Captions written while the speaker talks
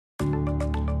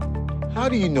How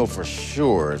do you know for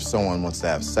sure if someone wants to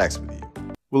have sex with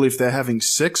you? Well, if they're having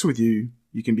sex with you,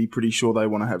 you can be pretty sure they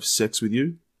want to have sex with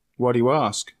you. Why do you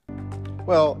ask?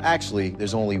 Well, actually,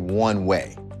 there's only one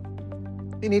way.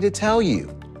 They need to tell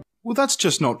you. Well, that's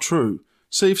just not true.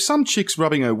 See, if some chick's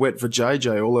rubbing her wet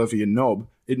vajayjay all over your knob,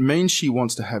 it means she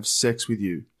wants to have sex with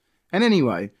you. And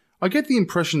anyway, I get the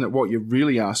impression that what you're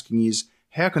really asking is,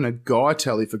 how can a guy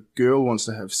tell if a girl wants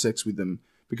to have sex with them?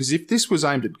 Because if this was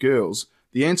aimed at girls,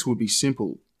 the answer would be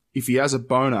simple. If he has a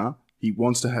boner, he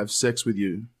wants to have sex with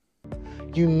you.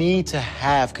 You need to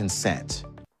have consent.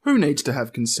 Who needs to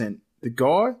have consent? The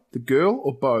guy, the girl,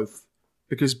 or both?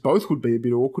 Because both would be a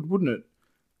bit awkward, wouldn't it?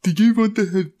 Do you want to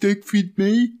have sex with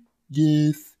me?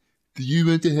 Yes. Do you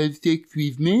want to have sex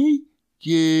with me?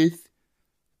 Yes.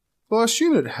 Well, I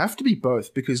assume it'd have to be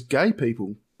both, because gay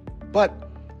people. But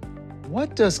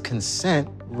what does consent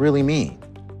really mean?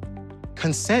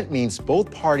 Consent means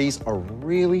both parties are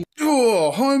really,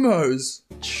 homos!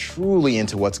 truly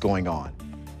into what's going on.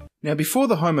 Now, before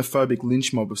the homophobic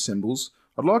lynch mob assembles,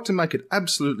 I'd like to make it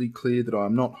absolutely clear that I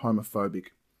am not homophobic.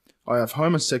 I have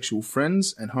homosexual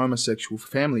friends and homosexual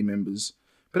family members,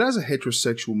 but as a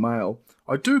heterosexual male,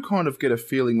 I do kind of get a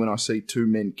feeling when I see two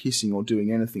men kissing or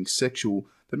doing anything sexual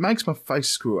that makes my face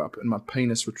screw up and my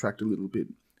penis retract a little bit.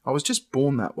 I was just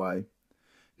born that way.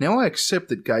 Now I accept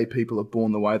that gay people are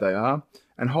born the way they are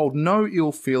and hold no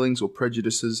ill feelings or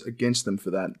prejudices against them for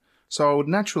that, so I would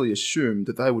naturally assume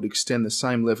that they would extend the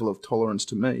same level of tolerance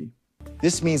to me.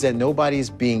 This means that nobody is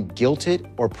being guilted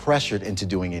or pressured into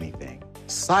doing anything.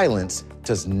 Silence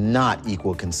does not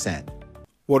equal consent.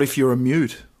 What if you're a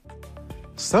mute?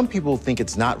 Some people think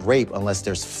it's not rape unless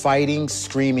there's fighting,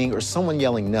 screaming, or someone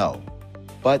yelling no.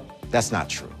 But that's not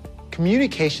true.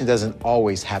 Communication doesn't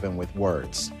always happen with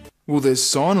words. Well, there's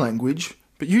sign language,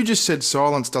 but you just said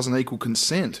silence doesn't equal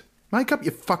consent. Make up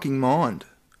your fucking mind.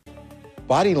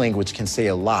 Body language can say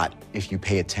a lot if you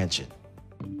pay attention.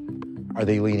 Are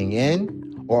they leaning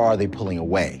in or are they pulling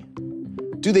away?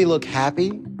 Do they look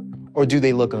happy or do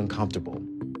they look uncomfortable?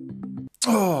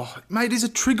 Oh, mate, is a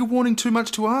trigger warning too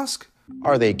much to ask?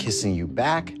 Are they kissing you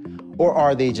back or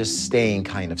are they just staying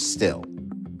kind of still?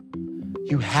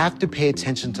 You have to pay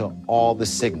attention to all the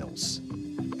signals.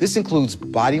 This includes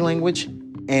body language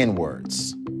and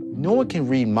words. No one can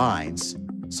read minds,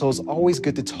 so it's always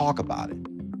good to talk about it.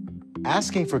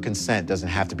 Asking for consent doesn't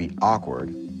have to be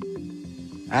awkward.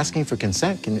 Asking for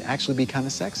consent can actually be kind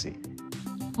of sexy.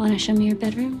 Want to show me your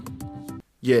bedroom?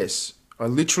 Yes, I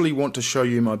literally want to show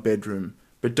you my bedroom,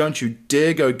 but don't you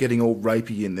dare go getting all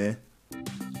rapey in there.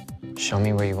 Show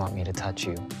me where you want me to touch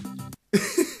you.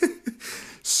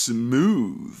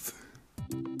 Smooth.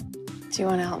 Do you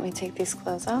want to help me take these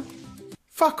clothes off?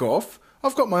 Fuck off.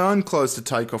 I've got my own clothes to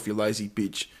take off, you lazy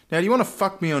bitch. Now, do you want to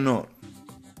fuck me or not?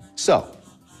 So,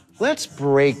 let's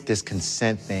break this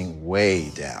consent thing way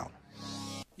down.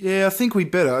 Yeah, I think we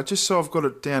better, just so I've got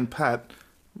it down pat.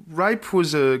 Rape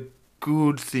was a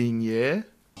good thing, yeah?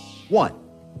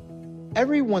 1,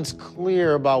 everyone's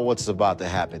clear about what's about to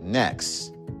happen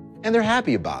next, and they're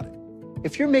happy about it.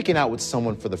 If you're making out with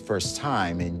someone for the first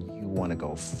time and you want to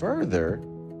go further,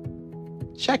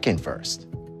 check in first.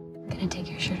 Can I take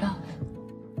your shirt off?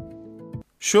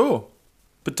 Sure,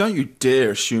 but don't you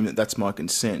dare assume that that's my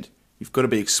consent. You've got to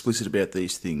be explicit about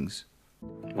these things.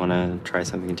 Wanna try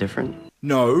something different?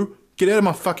 No, get out of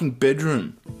my fucking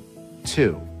bedroom.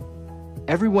 2,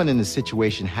 everyone in the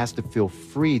situation has to feel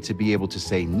free to be able to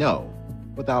say no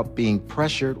without being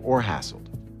pressured or hassled.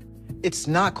 It's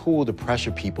not cool to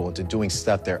pressure people into doing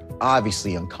stuff they're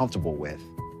obviously uncomfortable with,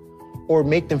 or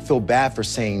make them feel bad for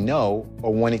saying no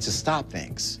or wanting to stop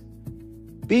things.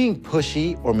 Being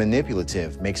pushy or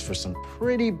manipulative makes for some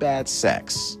pretty bad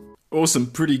sex. Or some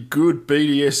pretty good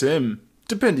BDSM,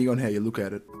 depending on how you look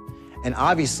at it. And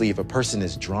obviously, if a person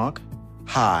is drunk,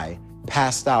 high,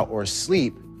 passed out, or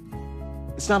asleep,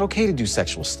 it's not okay to do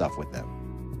sexual stuff with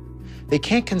them. They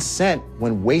can't consent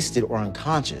when wasted or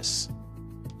unconscious.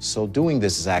 So doing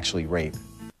this is actually rape.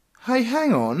 Hey,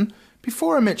 hang on.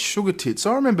 Before I met Sugar Tits,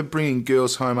 I remember bringing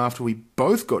girls home after we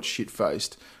both got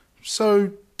shit-faced.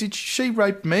 So, did she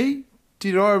rape me?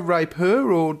 Did I rape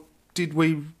her? Or did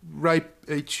we rape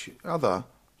each other?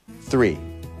 3,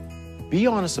 be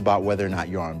honest about whether or not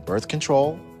you're on birth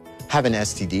control, have an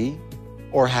STD,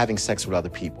 or having sex with other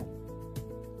people.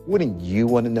 Wouldn't you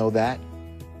want to know that?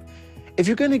 If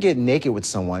you're going to get naked with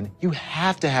someone, you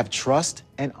have to have trust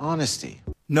and honesty.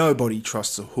 Nobody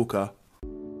trusts a hooker.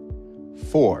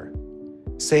 4,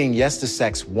 saying yes to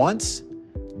sex once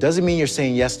doesn't mean you're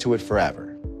saying yes to it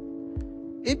forever.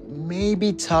 It may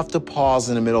be tough to pause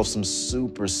in the middle of some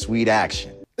super sweet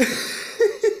action.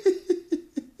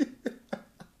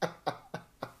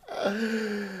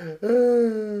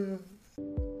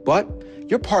 But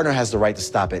your partner has the right to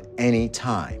stop at any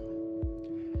time.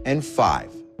 And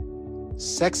 5,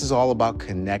 sex is all about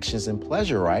connections and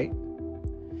pleasure, right?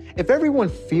 If everyone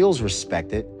feels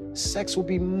respected, sex will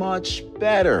be much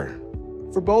better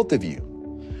for both of you.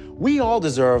 We all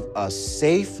deserve a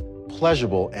safe,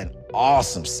 pleasurable, and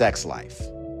awesome sex life.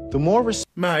 The more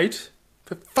Mate,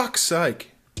 for fuck's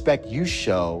sake. respect you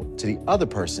show to the other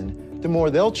person, the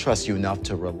more they'll trust you enough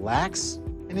to relax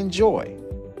and enjoy.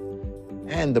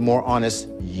 And the more honest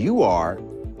you are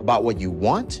about what you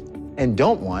want and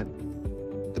don't want,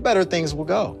 the better things will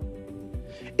go.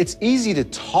 It's easy to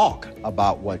talk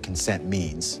about what consent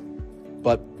means,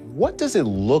 but what does it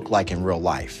look like in real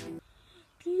life?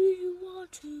 Do you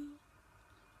want to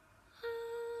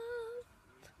have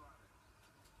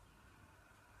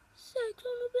sex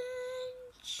on the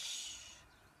bench?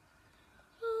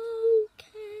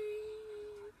 Okay,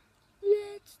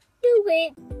 let's do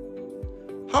it.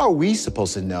 How are we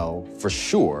supposed to know for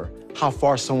sure how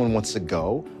far someone wants to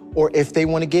go or if they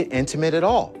want to get intimate at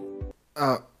all?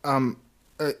 Are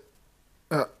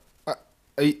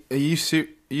you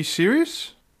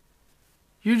serious?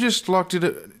 You just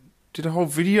did a whole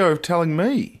video telling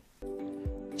me.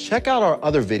 Check out our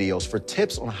other videos for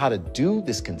tips on how to do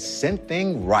this consent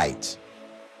thing right.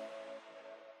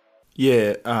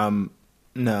 Yeah,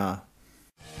 nah.